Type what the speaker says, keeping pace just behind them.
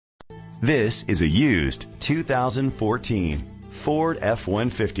This is a used 2014 Ford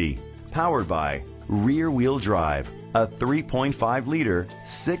F-150, powered by rear-wheel drive, a 3.5-liter,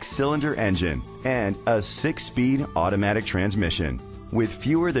 6-cylinder engine, and a 6-speed automatic transmission. With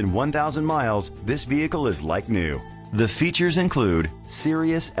fewer than 1,000 miles, this vehicle is like new. The features include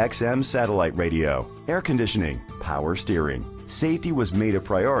Sirius XM satellite radio, air conditioning, power steering. Safety was made a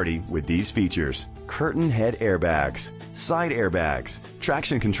priority with these features: curtain head airbags, side airbags,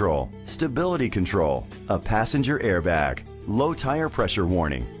 traction control, stability control, a passenger airbag, low tire pressure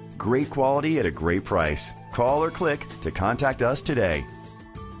warning. Great quality at a great price. Call or click to contact us today.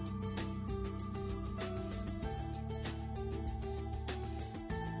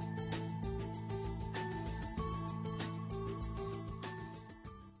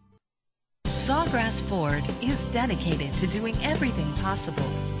 Sawgrass Ford is dedicated to doing everything possible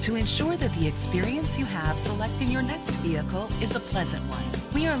to ensure that the experience you have selecting your next vehicle is a pleasant one.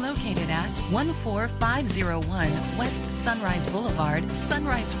 We are located at 14501 West Sunrise Boulevard,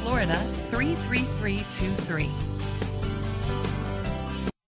 Sunrise, Florida 33323.